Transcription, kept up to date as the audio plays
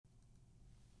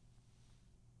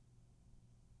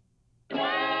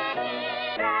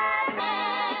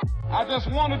just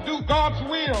want to do God's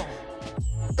will.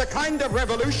 The kind of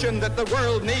revolution that the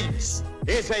world needs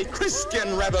is a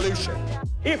Christian revolution.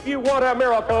 If you want a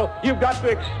miracle, you've got to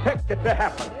expect it to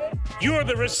happen. You are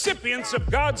the recipients of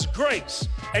God's grace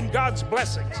and God's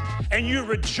blessings, and you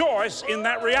rejoice in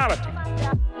that reality.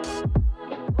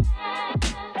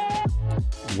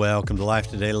 Welcome to Life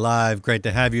Today Live. Great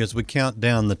to have you as we count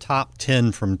down the top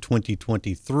 10 from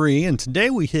 2023. And today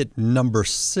we hit number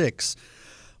 6,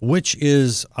 which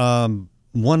is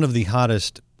one of the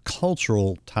hottest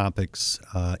cultural topics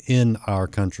in our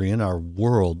country, in our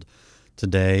world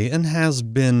today, and has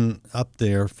been up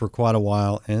there for quite a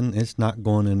while, and it's not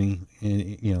going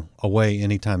away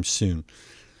anytime soon.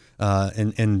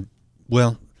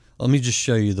 Well, let me just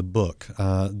show you the book.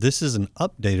 This is an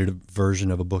updated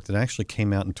version of a book that actually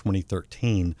came out in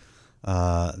 2013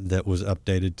 that was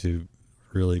updated to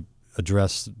really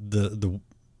address the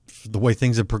way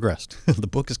things have progressed. The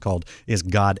book is called Is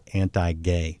God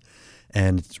Anti-Gay?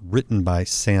 And it's written by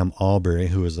Sam Allberry,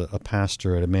 who is a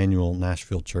pastor at Emmanuel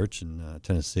Nashville Church in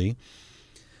Tennessee.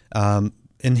 And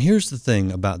here's the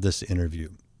thing about this interview.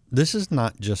 This is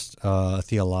not just a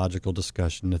theological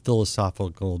discussion, a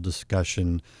philosophical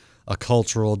discussion, a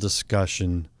cultural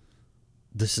discussion.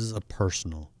 This is a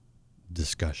personal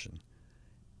discussion.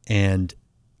 And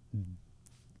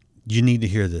you need to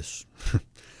hear this,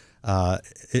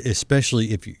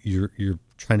 especially if you're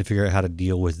trying to figure out how to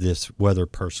deal with this, whether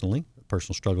personal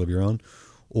struggle of your own,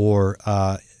 or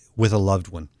with a loved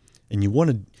one, and you want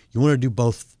to do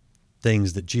both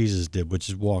things that Jesus did, which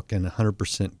is walk in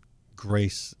 100%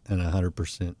 grace and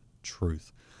 100%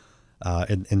 truth,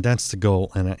 and that's the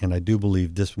goal. And I do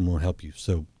believe this one will help you.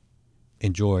 So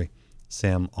enjoy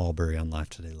Sam Allberry on Life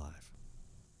Today Live.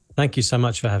 Thank you so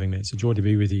much for having me. It's a joy to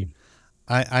be with you.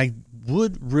 I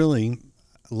would really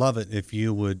love it if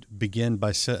you would begin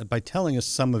by telling us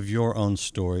some of your own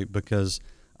story, because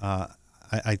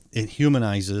it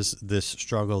humanizes this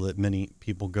struggle that many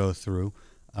people go through,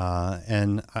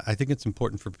 and I think it's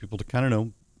important for people to kind of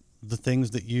know the things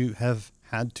that you have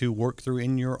had to work through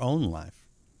in your own life.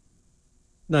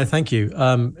 No, thank you.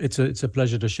 It's a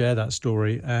pleasure to share that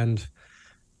story. And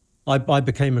I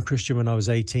became a Christian when I was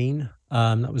 18.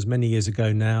 That was many years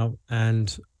ago now.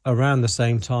 And around the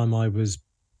same time I was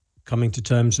coming to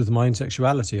terms with my own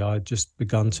sexuality. I had just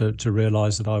begun to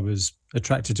realize that I was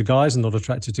attracted to guys and not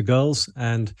attracted to girls.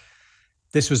 And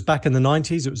this was back in the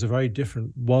 90s. It was a very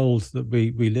different world that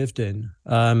we lived in.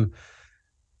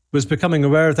 Was becoming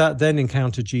aware of that, then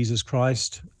encountered Jesus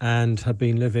Christ, and have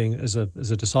been living as a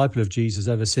disciple of Jesus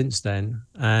ever since then.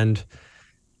 And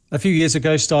a few years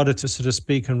ago started to sort of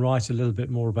speak and write a little bit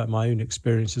more about my own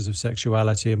experiences of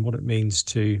sexuality and what it means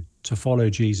to follow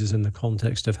Jesus in the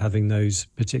context of having those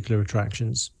particular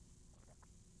attractions.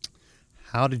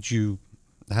 How did you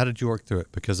work through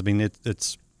it? Because I mean,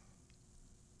 it's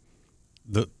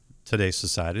today's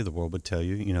society, the world would tell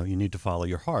you, you need to follow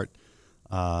your heart.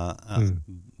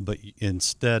 But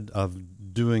instead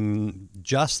of doing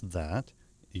just that,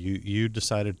 you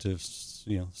decided to,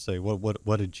 say,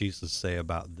 what did Jesus say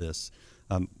about this?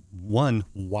 One,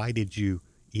 why did you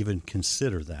even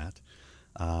consider that?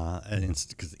 And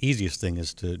because the easiest thing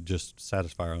is to just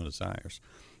satisfy our own desires.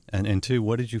 And two,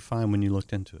 what did you find when you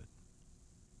looked into it?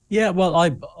 Yeah, well,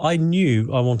 I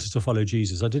knew I wanted to follow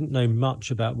Jesus. I didn't know much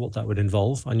about what that would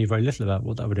involve. I knew very little about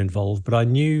what that would involve, but I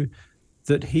knew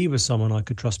that he was someone I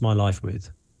could trust my life with,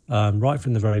 right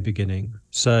from the very beginning.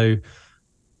 So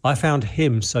I found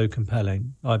him so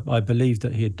compelling. I believed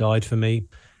that he had died for me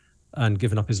and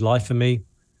given up his life for me.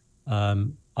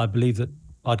 I believed that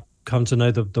I'd come to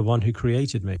know the one who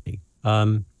created me.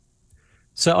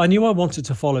 So I knew I wanted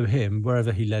to follow him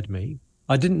wherever he led me.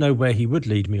 I didn't know where he would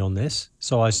lead me on this.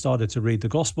 So I started to read the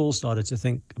Gospels, started to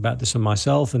think about this for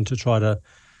myself and to try to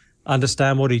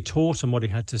understand what he taught and what he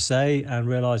had to say, and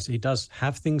realized he does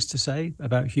have things to say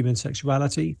about human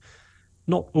sexuality.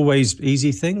 Not always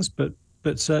easy things, but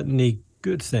certainly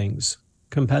good things,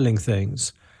 compelling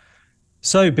things.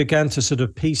 So began to sort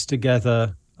of piece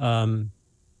together,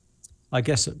 I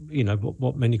guess,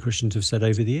 what many Christians have said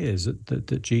over the years,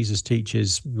 that Jesus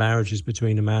teaches marriages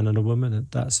between a man and a woman, and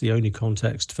that's the only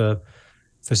context for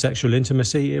sexual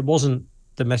intimacy. It wasn't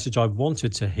the message I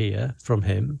wanted to hear from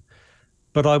him,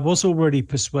 but I was already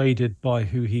persuaded by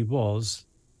who he was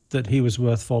that he was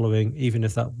worth following, even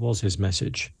if that was his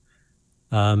message.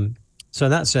 So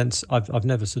in that sense, I've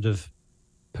never sort of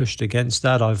pushed against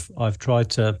that. I've tried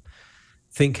to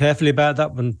think carefully about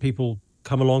that when people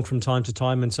come along from time to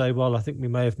time and say, well, I think we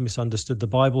may have misunderstood the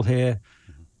Bible here.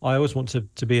 I always want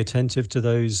to be attentive to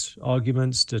those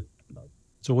arguments.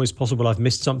 It's always possible I've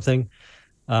missed something.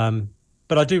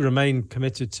 but I do remain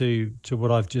committed to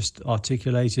what I've just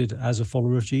articulated as a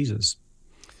follower of Jesus.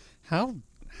 How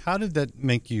did that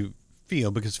make you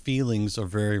feel? Because feelings are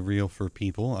very real for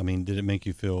people. I mean, did it make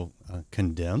you feel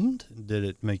condemned? Did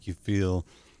it make you feel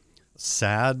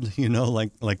sad?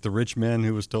 Like the rich man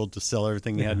who was told to sell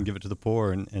everything he had and give it to the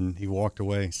poor, and he walked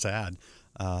away sad.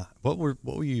 What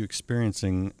were you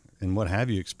experiencing, and what have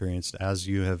you experienced as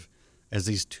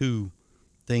these two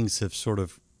things have sort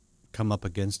of come up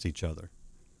against each other?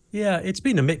 Yeah, it's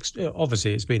been a mixture of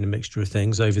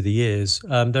things over the years.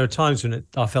 There are times when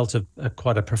I felt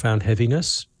quite a profound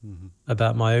heaviness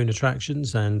about my own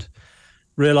attractions, and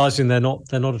realizing they're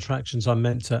not attractions I'm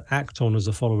meant to act on as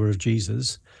a follower of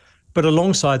Jesus. But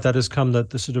alongside that has come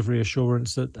the sort of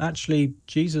reassurance that actually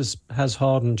Jesus has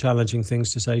hard and challenging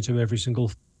things to say to every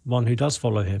single one who does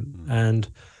follow him. And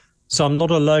so I'm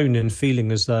not alone in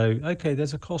feeling as though, okay,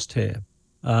 there's a cost here.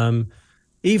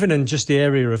 Even in just the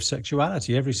area of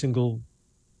sexuality, every single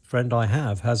friend I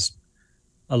have has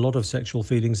a lot of sexual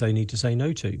feelings they need to say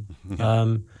no to.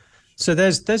 So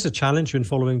there's a challenge in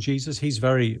following Jesus. He's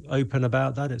very open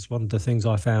about that. It's one of the things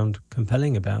I found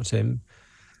compelling about him.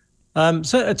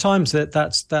 So at times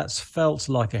that's felt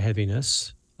like a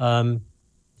heaviness, but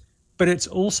it's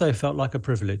also felt like a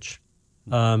privilege,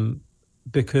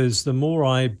 because the more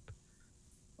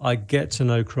I get to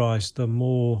know Christ, the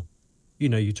more,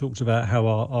 you talked about how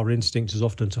our instinct is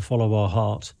often to follow our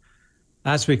heart.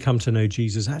 As we come to know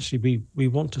Jesus, actually we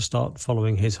want to start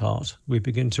following his heart. We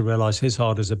begin to realize his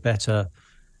heart is a better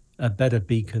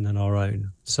beacon than our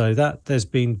own. So that there's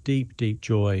been deep, deep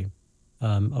joy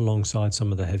alongside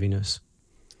some of the heaviness.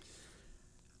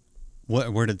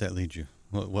 Where did that lead you?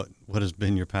 What has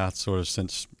been your path sort of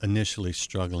since initially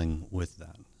struggling with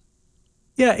that?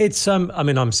 Yeah, it's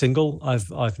I'm single.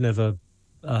 I've never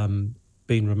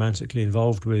been romantically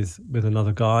involved with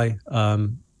another guy.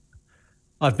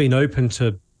 I've been open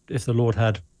to, if the Lord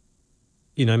had,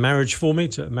 marriage for me,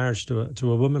 marriage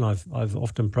to a woman. I've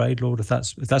often prayed, Lord, if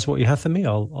that's what you have for me,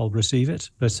 I'll receive it.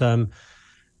 But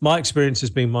my experience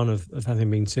has been one of having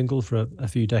been single for a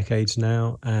few decades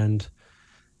now, and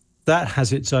that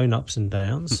has its own ups and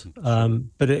downs.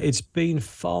 But it's been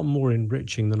far more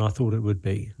enriching than I thought it would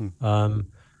be. And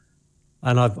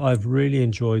I've really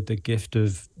enjoyed the gift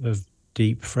of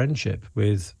deep friendship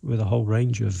with a whole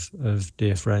range of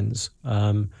dear friends.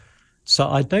 So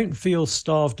I don't feel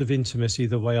starved of intimacy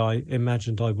the way I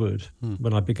imagined I would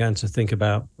when I began to think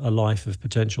about a life of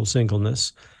potential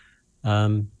singleness.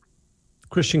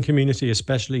 Christian community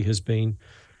especially has been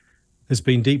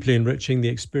deeply enriching. The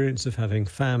experience of having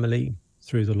family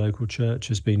through the local church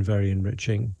has been very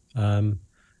enriching.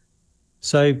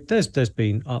 So there's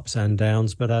been ups and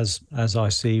downs, but as I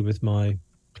see with my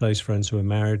close friends who are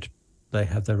married, they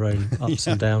have their own ups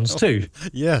and downs too.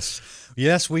 Yes,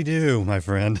 we do, my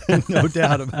friend. No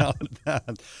doubt about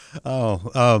that.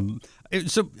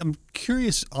 So I'm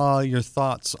curious your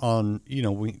thoughts on,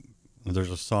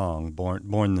 there's a song,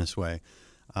 Born This Way.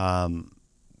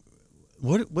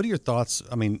 What are your thoughts?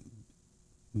 I mean,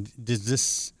 is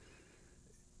this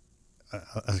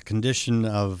a condition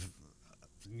of,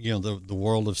 the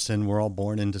world of sin? We're all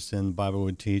born into sin, the Bible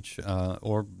would teach,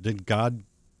 or did God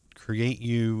create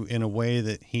you in a way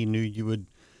that he knew you would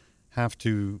have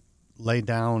to lay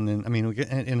down? And I mean,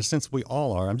 in a sense, we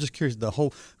all are. I'm just curious,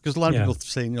 because a lot of people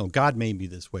say, God made me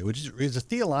this way, which is a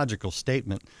theological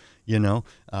statement,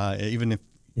 even if,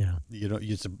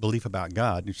 it's a belief about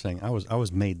God. You're saying, I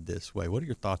was made this way. What are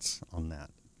your thoughts on that?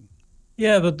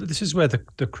 Yeah, but this is where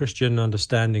the Christian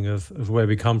understanding of where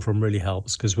we come from really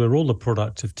helps, because we're all the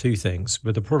product of two things.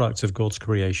 We're the product of God's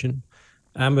creation,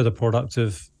 and we're the product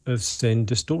of sin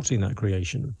distorting that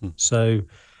creation. So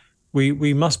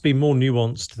we must be more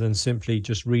nuanced than simply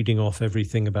just reading off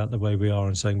everything about the way we are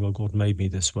and saying, well, God made me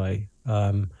this way.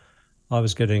 I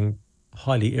was getting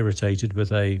highly irritated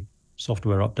with a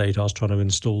software update I was trying to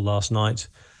install last night.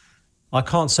 I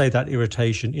can't say that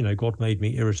irritation, God made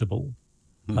me irritable.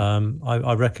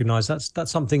 I recognize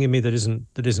that's something in me that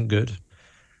isn't good.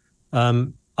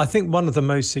 I think one of the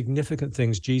most significant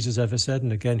things Jesus ever said,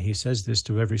 and again, he says this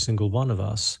to every single one of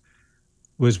us,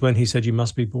 was when he said, you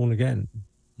must be born again.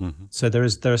 So there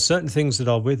are certain things that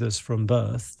are with us from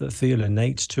birth that feel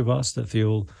innate to us, that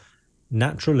feel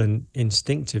natural and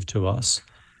instinctive to us,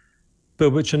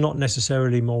 but which are not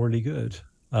necessarily morally good.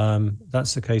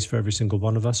 That's the case for every single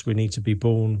one of us. We need to be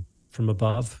born from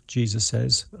above, Jesus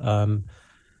says.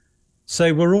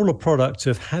 So we're all a product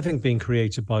of having been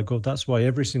created by God. That's why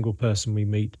every single person we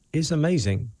meet is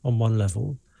amazing on one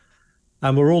level.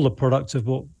 And we're all a product of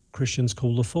what Christians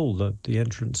call the fall, the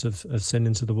entrance of sin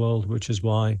into the world, which is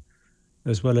why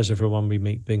as well as everyone we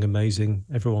meet being amazing,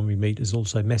 everyone we meet is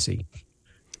also messy.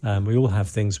 We all have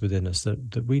things within us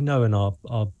that we know in our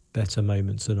better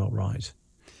moments are not right.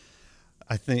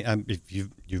 I think if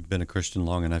you've been a Christian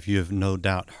long enough, you have no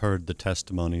doubt heard the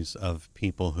testimonies of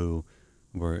people who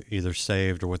were either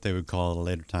saved or what they would call at a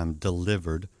later time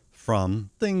delivered from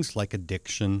things like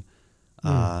addiction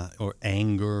or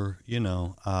anger.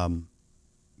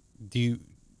 Do you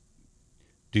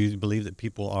believe that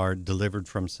people are delivered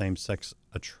from same-sex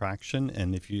attraction?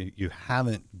 And if you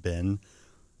haven't been,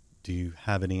 do you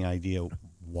have any idea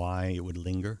why it would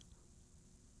linger?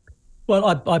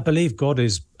 Well, I believe God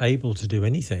is able to do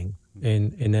anything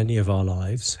in any of our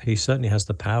lives. He certainly has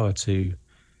the power to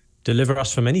deliver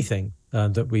us from anything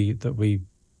that we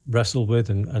wrestle with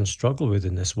and struggle with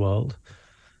in this world.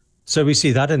 So we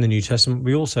see that in the New Testament.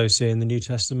 We also see in the New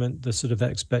Testament the sort of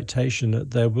expectation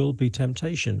that there will be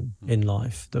temptation in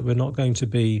life, that we're not going to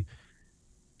be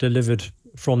delivered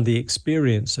from the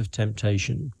experience of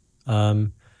temptation.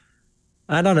 And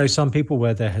I know some people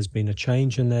where there has been a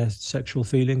change in their sexual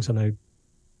feelings. I know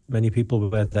many people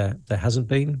where there hasn't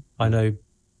been. I know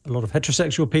a lot of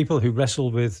heterosexual people who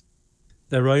wrestle with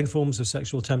their own forms of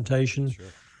sexual temptation. Sure.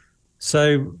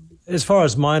 So as far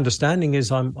as my understanding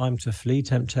is, I'm to flee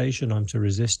temptation, I'm to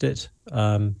resist it.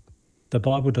 The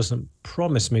Bible doesn't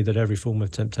promise me that every form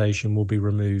of temptation will be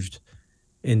removed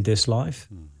in this life,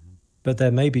 but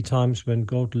there may be times when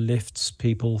God lifts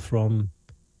people from,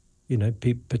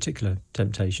 particular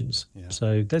temptations. Yeah.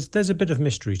 So there's a bit of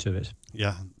mystery to it.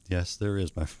 Yeah, yes, there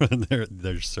is, my friend.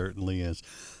 There certainly is.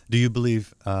 Do you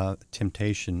believe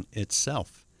temptation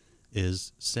itself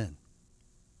is sin?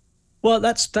 Well,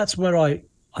 that's where I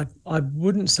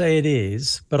wouldn't say it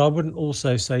is, but I wouldn't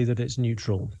also say that it's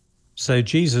neutral. So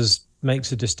Jesus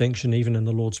makes a distinction even in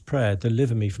the Lord's Prayer: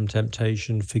 deliver me from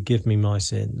temptation, forgive me my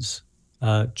sins.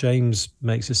 James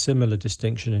makes a similar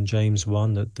distinction in James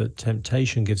 1 that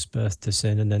temptation gives birth to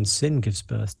sin, and then sin gives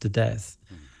birth to death.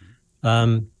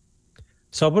 So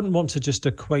I wouldn't want to just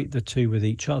equate the two with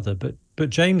each other, but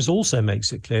James also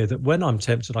makes it clear that when I'm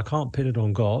tempted, I can't pin it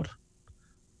on God.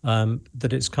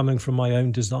 That it's coming from my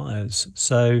own desires.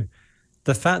 So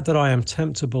the fact that I am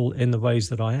temptable in the ways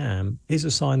that I am is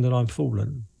a sign that I'm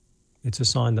fallen. It's a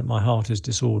sign that my heart is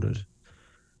disordered.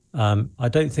 I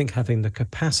don't think having the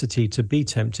capacity to be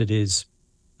tempted is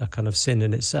a kind of sin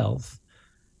in itself,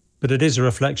 but it is a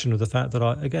reflection of the fact that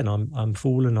I'm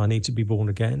fallen. I need to be born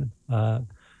again.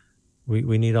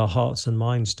 We need our hearts and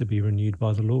minds to be renewed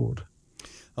by the Lord.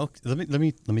 Okay, let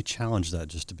me challenge that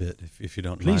just a bit, if you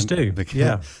don't mind. Please do.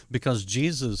 Because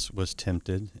Jesus was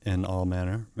tempted in all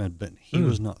manner, but he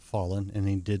was not fallen, and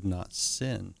he did not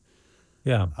sin.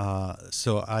 Yeah.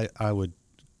 So I would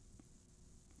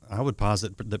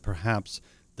posit that perhaps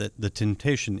that the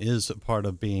temptation is a part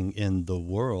of being in the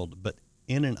world, but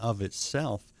in and of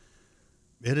itself,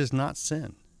 it is not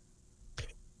sin.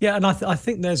 Yeah, and I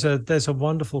think there's a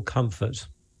wonderful comfort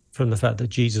from the fact that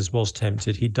Jesus was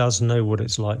tempted. He does know what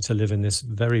it's like to live in this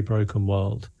very broken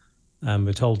world. And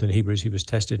we're told in Hebrews he was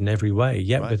tested in every way,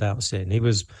 yet without sin. He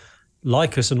was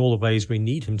like us in all the ways we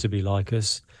need him to be like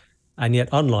us, and yet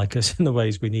unlike us in the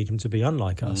ways we need him to be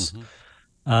unlike us.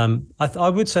 I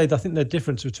would say that I think the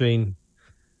difference between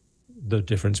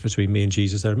me and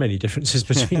Jesus, there are many differences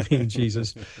between me and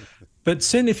Jesus. But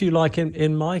sin, if you like,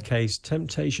 in my case,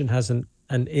 temptation has an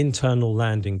internal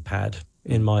landing pad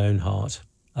in my own heart.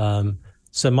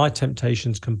 So my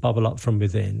temptations can bubble up from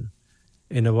within.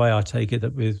 In a way, I take it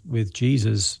that with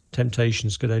Jesus,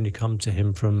 temptations could only come to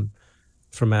him from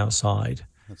outside.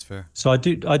 That's fair. So I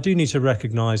do need to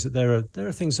recognize that there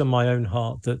are things in my own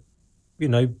heart that,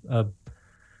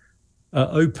 are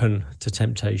open to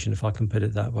temptation, if I can put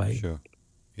it that way. Sure.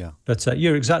 Yeah. But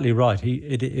you're exactly right.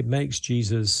 It makes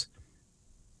Jesus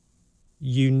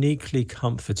uniquely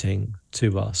comforting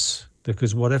to us,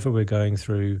 because whatever we're going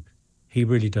through, he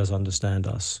really does understand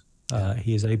us.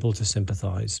 He is able to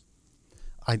sympathize.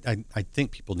 I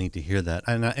think people need to hear that,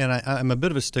 and I'm a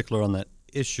bit of a stickler on that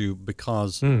issue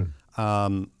because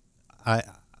I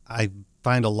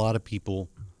find a lot of people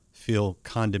feel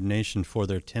condemnation for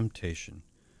their temptation.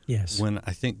 Yes. When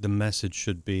I think the message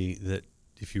should be that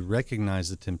if you recognize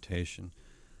the temptation,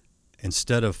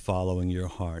 instead of following your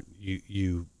heart,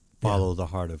 you follow the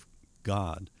heart of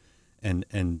God,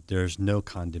 and there's no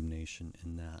condemnation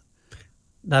in that.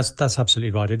 That's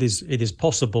absolutely right. It is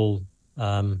possible,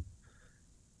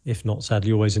 if not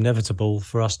sadly always inevitable,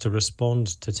 for us to respond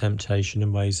to temptation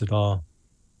in ways that are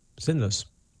sinless.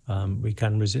 We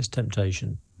can resist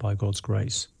temptation by God's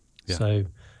grace. Yeah. So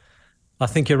I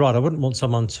think you're right. I wouldn't want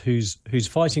someone who's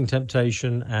fighting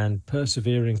temptation and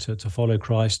persevering to follow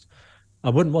Christ I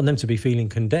wouldn't want them to be feeling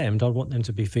condemned. I want them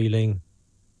to be feeling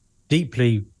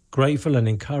deeply grateful and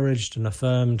encouraged and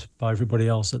affirmed by everybody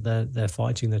else that they're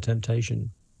fighting the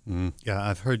temptation. Yeah,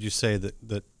 I've heard you say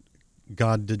that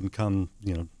God didn't come,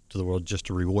 to the world just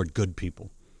to reward good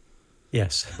people.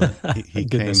 Yes. But he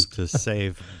came to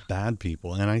save bad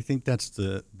people. And I think that's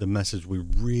the message we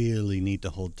really need to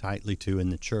hold tightly to in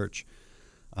the church.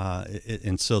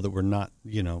 And so that we're not,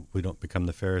 we don't become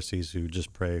the Pharisees who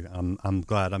just pray, I'm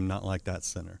glad I'm not like that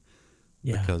sinner.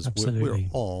 Yeah, because absolutely.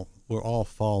 we're all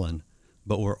fallen,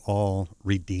 but we're all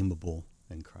redeemable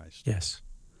in Christ. Yes,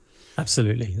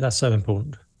 absolutely. That's so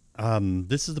important.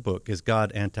 This is the book, Is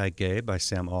God Anti-Gay by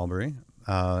Sam Allberry.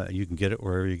 You can get it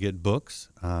wherever you get books.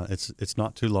 It's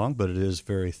not too long, but it is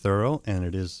very thorough and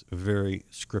it is very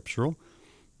scriptural.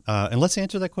 And let's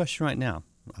answer that question right now,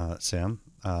 Sam.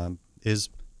 Does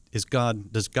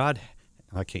God,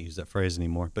 I can't use that phrase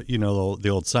anymore, but the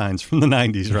old signs from the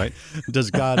 90s, right?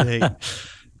 Does God hate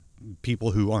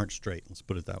people who aren't straight? Let's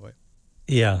put it that way.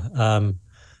 Yeah.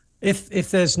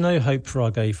 If there's no hope for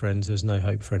our gay friends, there's no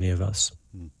hope for any of us.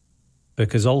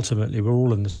 Because ultimately we're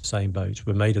all in the same boat.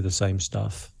 We're made of the same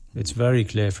stuff. It's very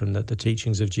clear from the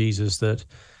teachings of Jesus that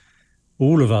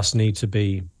all of us need to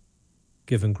be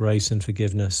given grace and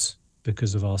forgiveness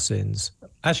because of our sins.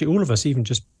 Actually, all of us, even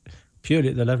just purely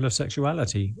at the level of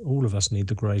sexuality, all of us need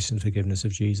the grace and forgiveness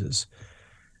of Jesus.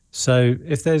 So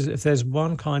if there's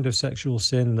one kind of sexual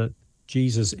sin that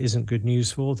Jesus isn't good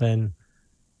news for, then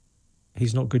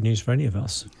he's not good news for any of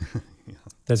us. Yeah.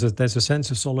 There's a sense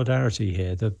of solidarity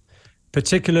here. The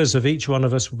particulars of each one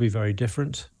of us will be very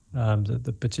different.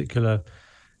 The particular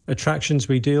attractions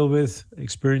we deal with,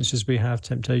 experiences we have,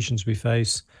 temptations we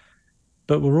face,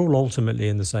 but we're all ultimately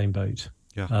in the same boat.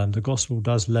 Yeah. The gospel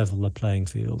does level the playing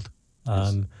field.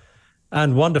 Yes.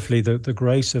 And wonderfully, the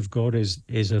grace of God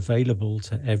is available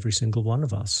to every single one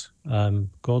of us.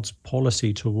 God's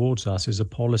policy towards us is a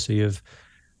policy of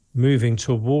moving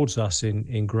towards us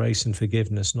in grace and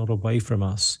forgiveness, not away from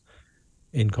us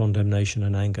in condemnation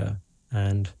and anger.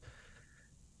 And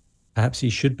perhaps he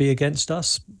should be against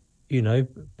us,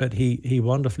 but he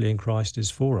wonderfully in Christ is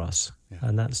for us. Yeah.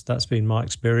 And that's been my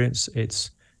experience. It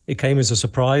came as a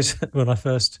surprise when I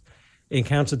first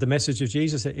encountered the message of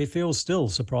Jesus. It feels still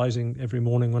surprising every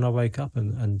morning when I wake up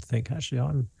and think, actually,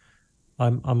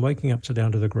 I'm waking up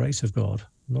under the grace of God,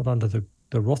 not under the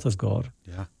wrath of God.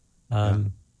 Yeah.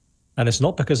 And it's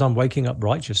not because I'm waking up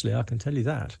righteously, I can tell you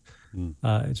that.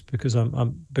 It's because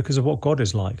I'm because of what God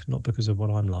is like, not because of what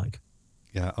I'm like.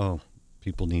 Yeah. Oh,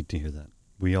 people need to hear that.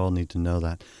 We all need to know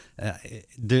that.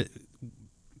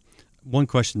 One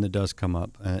question that does come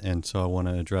up, and so I want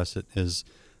to address it, is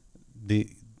the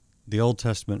Old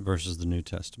Testament versus the New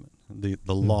Testament. The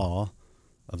law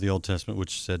of the Old Testament,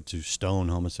 which said to stone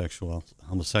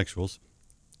homosexuals,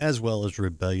 as well as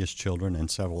rebellious children and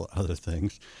several other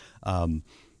things.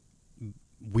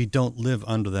 We don't live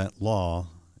under that law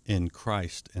in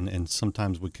Christ, and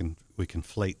sometimes we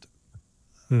conflate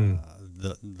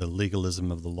the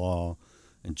legalism of the law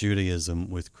and Judaism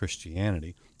with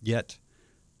Christianity. Yet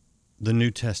the New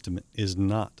Testament is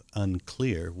not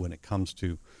unclear when it comes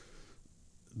to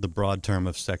the broad term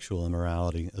of sexual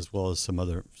immorality, as well as some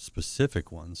other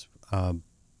specific ones.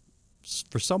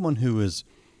 For someone who has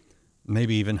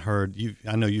maybe even heard,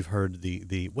 I know you've heard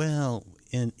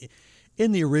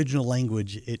in the original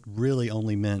language, it really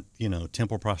only meant,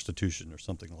 temple prostitution or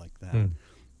something like that.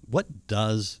 What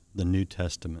does the New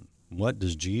Testament, what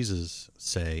does Jesus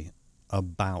say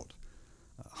about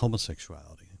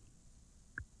homosexuality?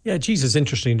 Yeah, Jesus,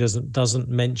 interestingly, doesn't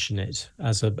mention it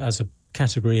as a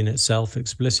category in itself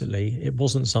explicitly. It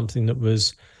wasn't something that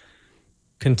was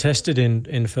contested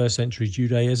in first century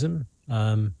Judaism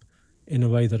in a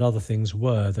way that other things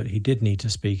were that he did need to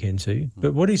speak into.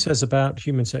 But what he says about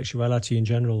human sexuality in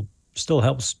general still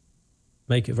helps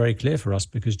make it very clear for us,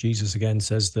 because Jesus again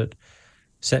says that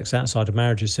sex outside of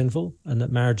marriage is sinful, and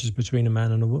that marriage is between a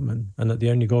man and a woman, and that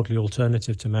the only godly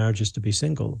alternative to marriage is to be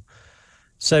single.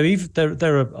 So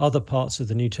there are other parts of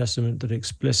the New Testament that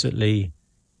explicitly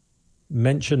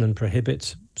mention and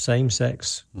prohibit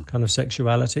same-sex kind of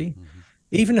sexuality.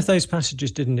 Even if those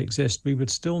passages didn't exist, we would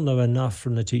still know enough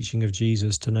from the teaching of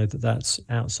Jesus to know that that's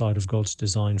outside of God's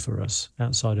design for us,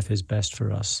 outside of his best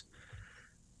for us.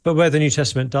 But where the New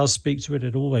Testament does speak to it,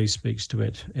 it always speaks to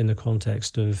it in the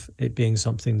context of it being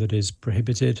something that is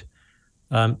prohibited.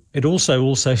 It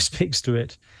also speaks to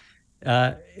it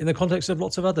in the context of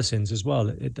lots of other sins as well.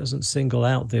 It doesn't single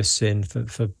out this sin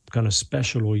for kind of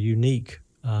special or unique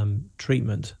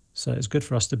treatment. So it's good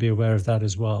for us to be aware of that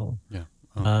as well. Yeah.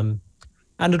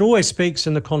 And it always speaks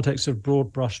in the context of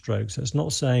broad brushstrokes. It's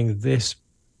not saying this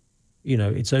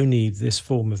it's only this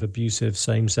form of abusive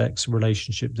same-sex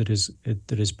relationship that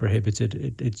is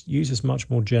prohibited. It uses much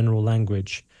more general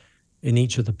language in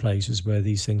each of the places where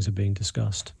these things are being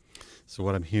discussed. So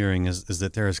what I'm hearing is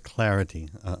that there is clarity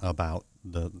about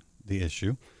the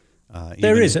issue.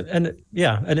 There is, and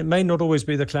it may not always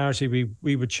be the clarity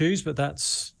we would choose, but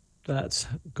that's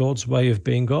God's way of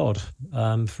being God.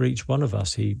 For each one of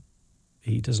us, He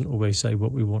doesn't always say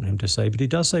what we want Him to say, but He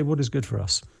does say what is good for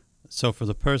us. So for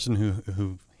the person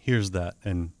who hears that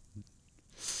and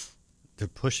they're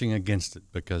pushing against it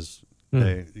because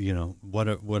they,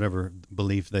 whatever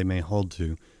belief they may hold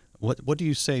to, what do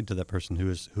you say to that person who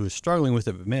is struggling with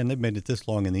it? But man, they've made it this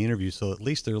long in the interview, so at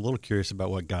least they're a little curious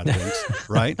about what God thinks,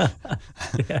 right?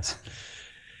 Yes.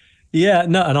 Yeah,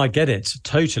 no, and I get it,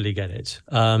 totally get it.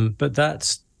 But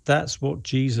that's what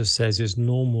Jesus says is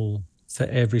normal for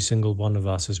every single one of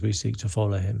us as we seek to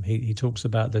follow Him. He talks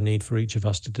about the need for each of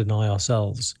us to deny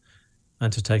ourselves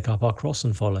and to take up our cross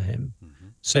and follow Him. Mm-hmm.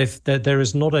 So if there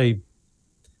is not a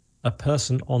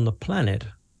person on the planet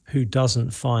who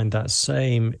doesn't find that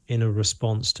same inner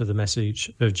response to the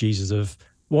message of Jesus of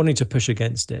wanting to push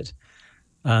against it.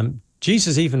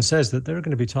 Jesus even says that there are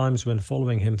going to be times when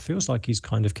following Him feels like He's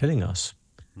kind of killing us.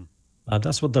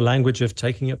 That's what the language of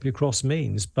taking up your cross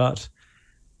means. But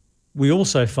we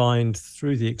also find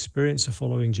through the experience of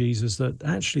following Jesus that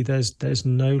actually there's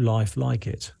no life like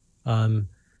it.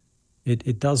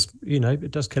 It does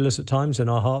kill us at times in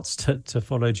our hearts to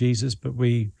follow Jesus, but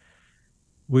we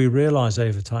realize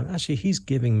over time, actually, He's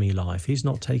giving me life. He's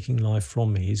not taking life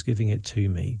from me. He's giving it to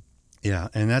me. Yeah,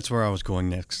 and that's where I was going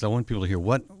next. I want people to hear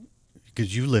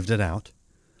because you lived it out,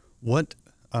 what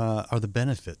are the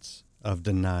benefits of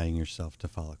denying yourself to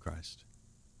follow Christ?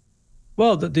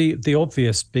 Well, the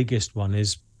obvious biggest one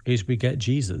is we get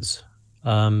Jesus.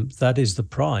 That is the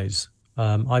prize.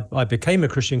 I became a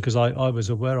Christian because I was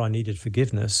aware I needed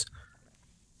forgiveness.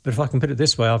 But if I can put it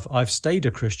this way, I've stayed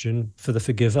a Christian for the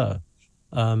forgiver,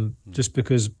 just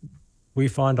because we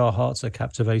find our hearts are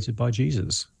captivated by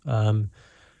Jesus.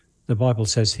 The Bible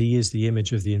says He is the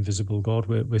image of the invisible God.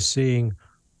 We're seeing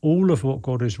all of what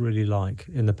God is really like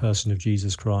in the person of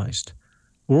Jesus Christ.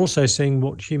 We're also seeing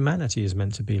what humanity is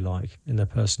meant to be like in the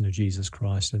person of Jesus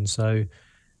Christ. And so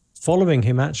following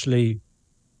Him actually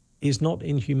is not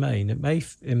inhumane. It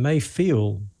may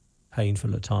feel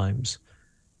painful at times,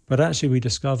 but actually we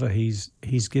discover He's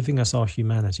giving us our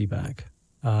humanity back.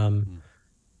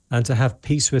 And to have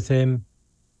peace with Him,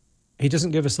 He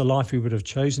doesn't give us the life we would have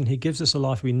chosen. He gives us a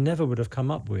life we never would have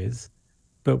come up with,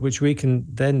 but which we can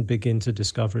then begin to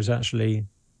discover is actually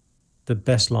the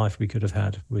best life we could have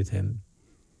had with Him.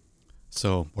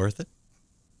 So, worth it?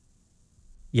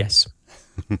 Yes.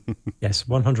 Yes,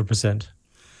 100%.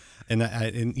 And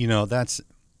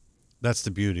that's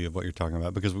the beauty of what you're talking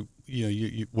about, because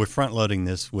we're front loading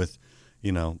this with,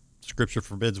 Scripture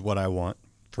forbids what I want,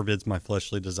 forbids my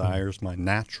fleshly desires, my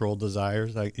natural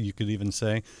desires, you could even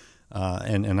say,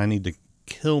 and I need to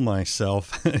kill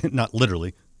myself, not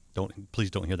literally.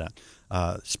 Please don't hear that.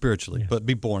 Spiritually, but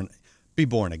be born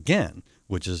again,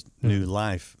 which is new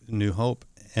life, new hope,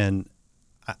 and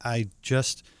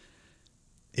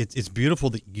it's beautiful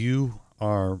that you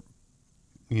are,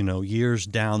 years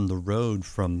down the road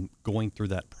from going through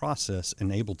that process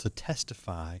and able to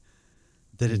testify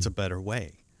that it's a better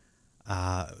way.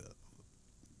 What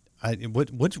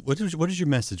is your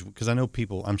message? Because I know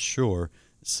people, I'm sure,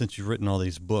 since you've written all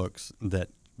these books, that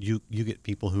you get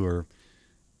people who are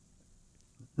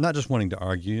not just wanting to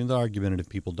argue. The argumentative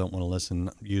people don't want to listen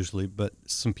usually, but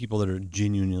some people that are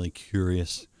genuinely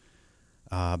curious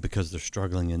because they're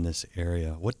struggling in this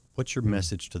area. What's your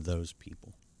message to those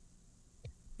people?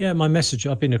 Yeah, my message,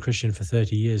 I've been a Christian for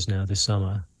 30 years now this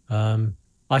summer.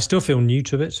 I still feel new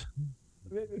to it.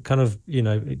 Kind of,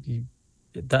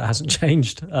 that hasn't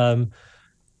changed.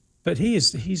 But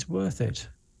he's worth it.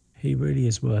 He really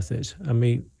is worth it. I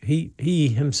mean, he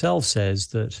himself says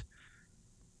that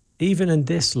even in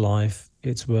this life,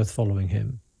 it's worth following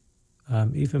Him.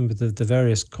 Even with the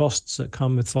various costs that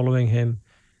come with following Him,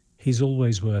 He's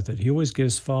always worth it. He always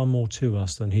gives far more to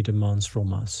us than He demands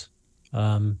from us.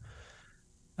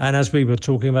 And as we were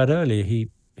talking about earlier,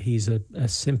 he's a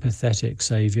sympathetic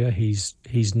Savior. He's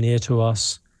near to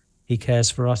us. He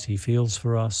cares for us. He feels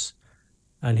for us.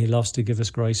 And He loves to give us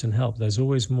grace and help. There's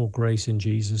always more grace in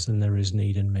Jesus than there is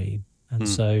need in me. And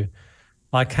so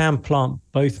I can plant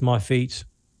both my feet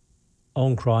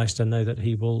on Christ and know that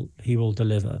He will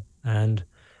deliver. And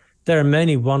there are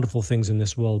many wonderful things in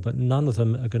this world, but none of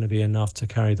them are going to be enough to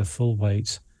carry the full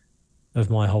weight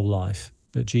of my whole life.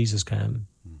 But Jesus can.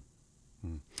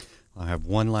 I have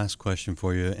one last question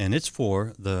for you, and it's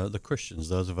for the Christians,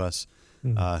 those of us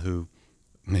who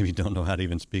maybe don't know how to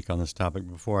even speak on this topic.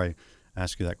 Before I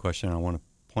ask you that question, I want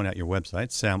to point out your website,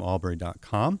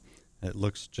 samallberry.com. It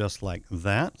looks just like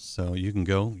that. So you can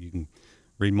go, you can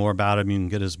read more about him, you can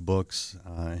get his books,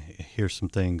 hear some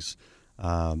things,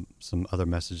 some other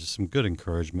messages, some good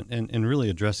encouragement, and really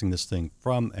addressing this thing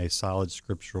from a solid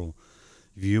scriptural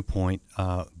viewpoint,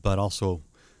 but also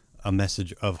a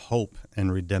message of hope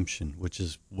and redemption, which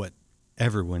is what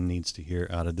everyone needs to hear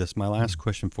out of this. My last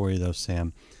question for you, though,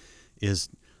 Sam, is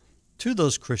to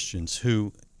those Christians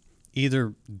who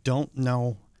either don't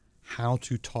know how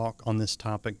to talk on this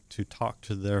topic, to talk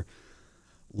to their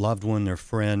loved one, their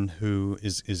friend who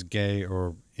is gay,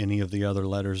 or any of the other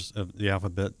letters of the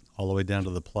alphabet all the way down to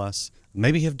the plus,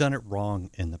 maybe have done it wrong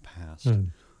in the past.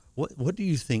 What do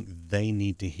you think they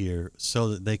need to hear so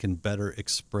that they can better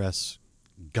express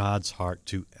God's heart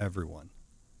to everyone?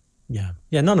 Yeah.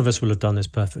 None of us will have done this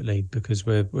perfectly because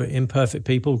we're imperfect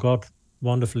people. God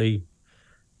wonderfully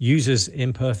uses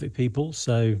imperfect people,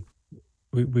 so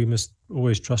we must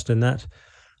always trust in that.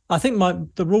 I think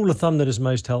the rule of thumb that has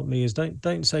most helped me is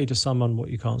don't say to someone what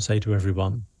you can't say to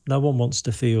everyone. No one wants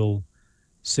to feel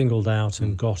singled out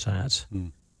and got at.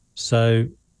 So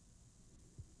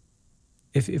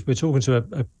if we're talking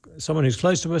to someone who's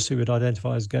close to us who would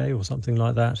identify as gay or something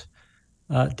like that,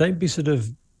 don't be sort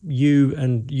of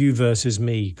you versus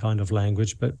me kind of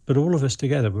language, but all of us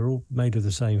together, we're all made of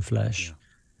the same flesh.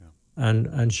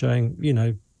 And showing,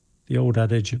 the old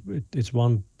adage, it's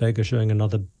one beggar showing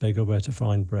another beggar where to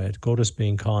find bread. God is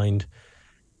being kind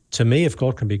to me. If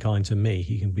God can be kind to me,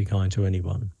 he can be kind to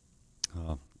anyone.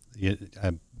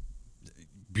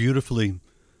 Beautifully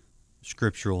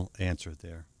scriptural answer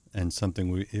there, and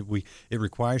something it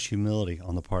requires humility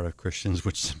on the part of Christians,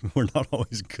 which we're not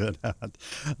always good at.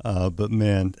 But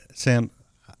man, Sam,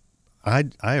 I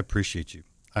appreciate you.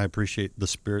 I appreciate the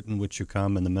spirit in which you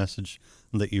come and the message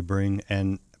that you bring,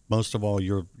 and most of all,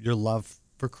 your love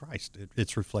for Christ.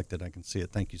 It's reflected. I can see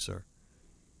it. Thank you, sir.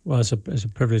 Well, it's a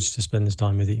privilege to spend this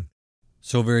time with you.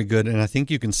 So very good. And I think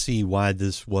you can see why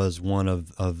this was one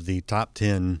of the top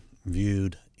 10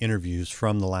 viewed interviews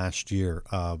from the last year.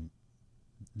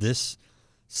 This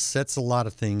sets a lot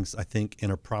of things, I think, in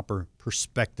a proper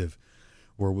perspective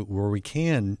where we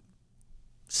can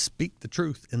speak the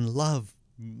truth in love.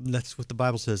 That's what the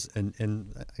Bible says.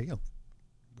 And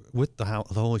with the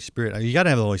Holy Spirit, you got to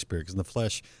have the Holy Spirit, because in the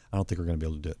flesh, I don't think we're going to be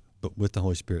able to do it. But with the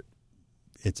Holy Spirit,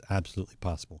 it's absolutely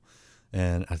possible.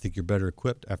 And I think you're better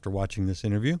equipped after watching this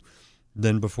interview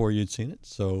than before you'd seen it.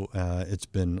 So it's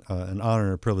been an honor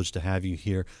and a privilege to have you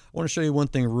here. I want to show you one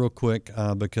thing real quick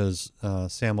because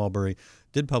Sam Allberry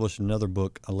did publish another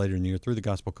book later in the year through the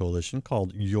Gospel Coalition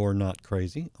called You're Not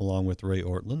Crazy, along with Ray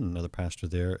Ortlund, another pastor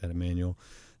there at Emmanuel,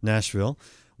 Nashville,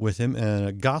 with him,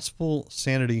 and Gospel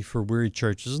Sanity for Weary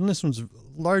Churches. And this one's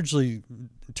largely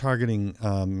targeting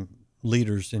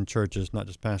leaders in churches, not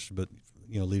just pastors, but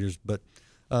leaders. But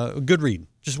a good read.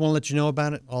 Just want to let you know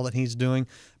about it, all that he's doing.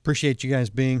 Appreciate you guys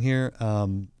being here.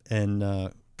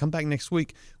 And come back next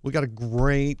week. We got a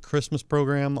great Christmas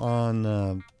program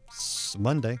on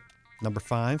Monday, number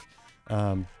 5.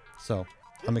 So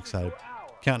I'm excited.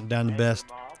 Counting down the best.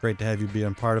 Great to have you be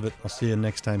a part of it. I'll see you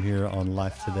next time here on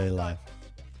Life Today Live.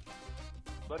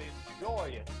 But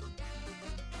enjoy it.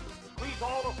 Squeeze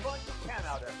all the fun you can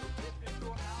out of it. This is your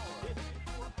hour.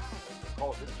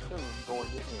 Because it's soon going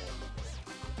to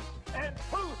end. And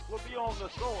truth will be on the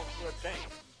throne for a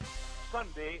change.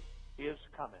 Sunday is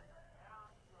coming.